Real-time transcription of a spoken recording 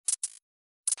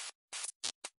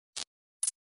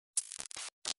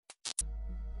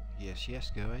Yes,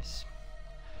 yes, guys.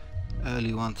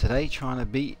 Early one today, trying to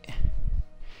beat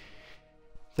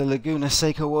the Laguna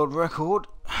Seca world record.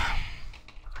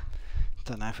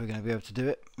 Don't know if we're going to be able to do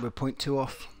it. We're 0.2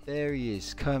 off. There he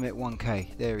is, Kermit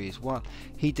 1K. There he is.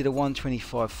 He did a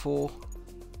 125.4.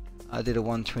 I did a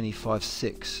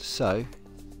 125.6. So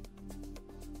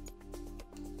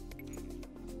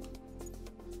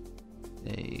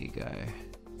there you go.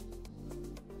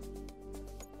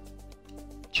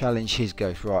 Challenge his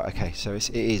ghost. Right, okay, so it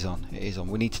is on. It is on.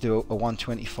 We need to do a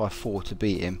 125.4 to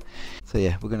beat him. So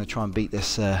yeah, we're going to try and beat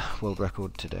this world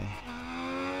record today.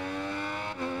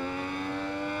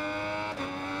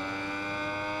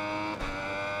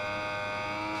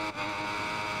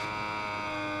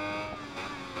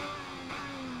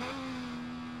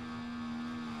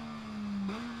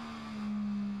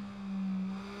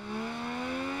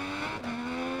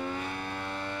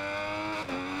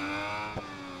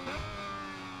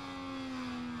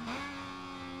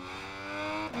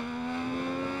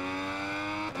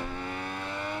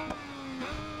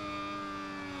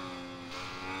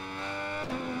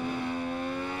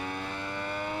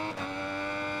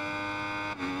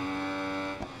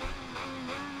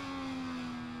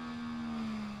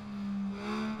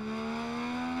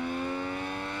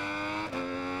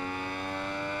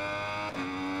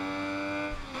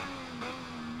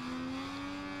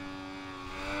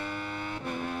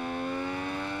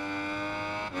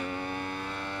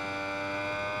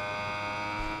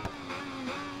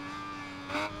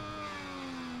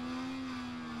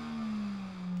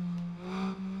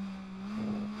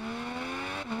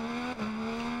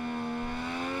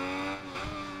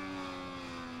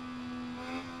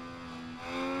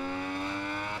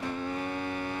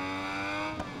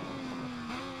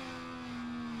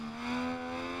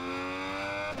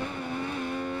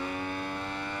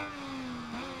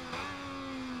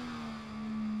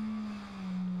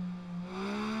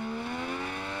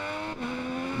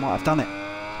 I might have done it.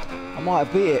 I might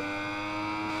have beat it.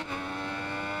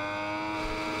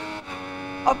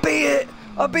 I beat it!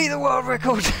 I beat the world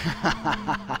record!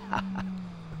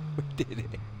 We did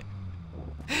it.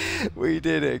 We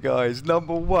did it, guys.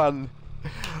 Number 1.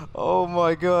 Oh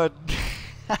my god.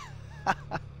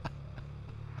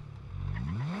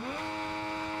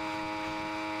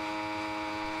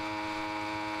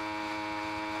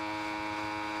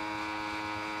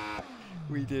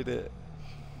 We did it.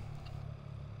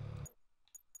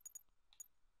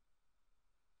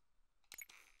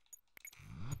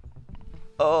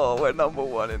 Oh, we're number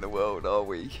 1 in the world, are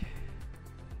we?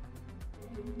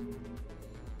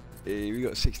 Yeah, we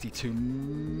got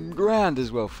 62 grand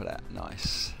as well for that.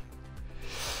 Nice.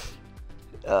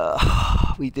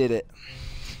 We did it.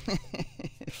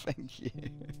 Thank you.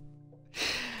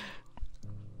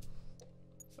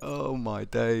 Oh my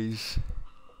days.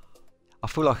 I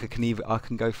feel like I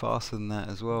can go faster than that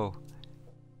as well.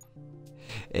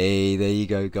 Hey, there you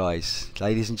go, guys.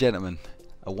 Ladies and gentlemen.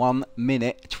 A 1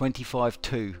 minute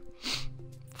 25.2,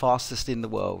 fastest in the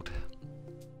world.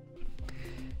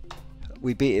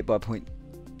 We beat it by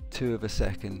 0.2 of a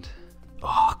second. Oh,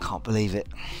 I can't believe it.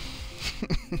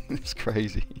 It's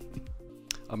crazy.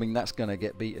 I mean, that's gonna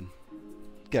get beaten,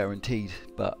 guaranteed.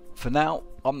 But for now,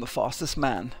 I'm the fastest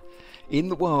man in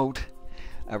the world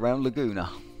around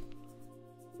Laguna.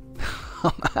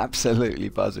 I'm absolutely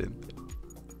buzzing.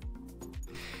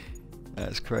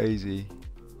 That's crazy.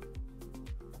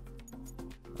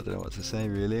 I don't know what to say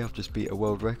really. I've just beat a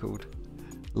world record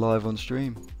live on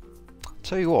stream.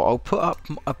 Tell you what,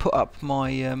 I put up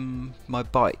my my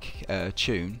bike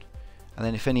tune, and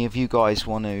then if any of you guys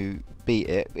want to beat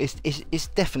it, it's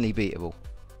definitely beatable.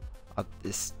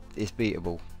 It's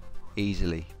beatable,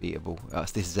 easily beatable.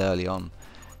 This is early on.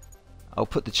 I'll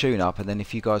put the tune up, and then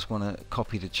if you guys want to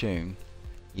copy the tune,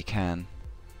 you can,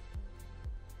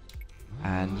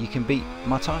 and you can beat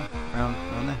my time around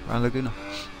there, around Laguna.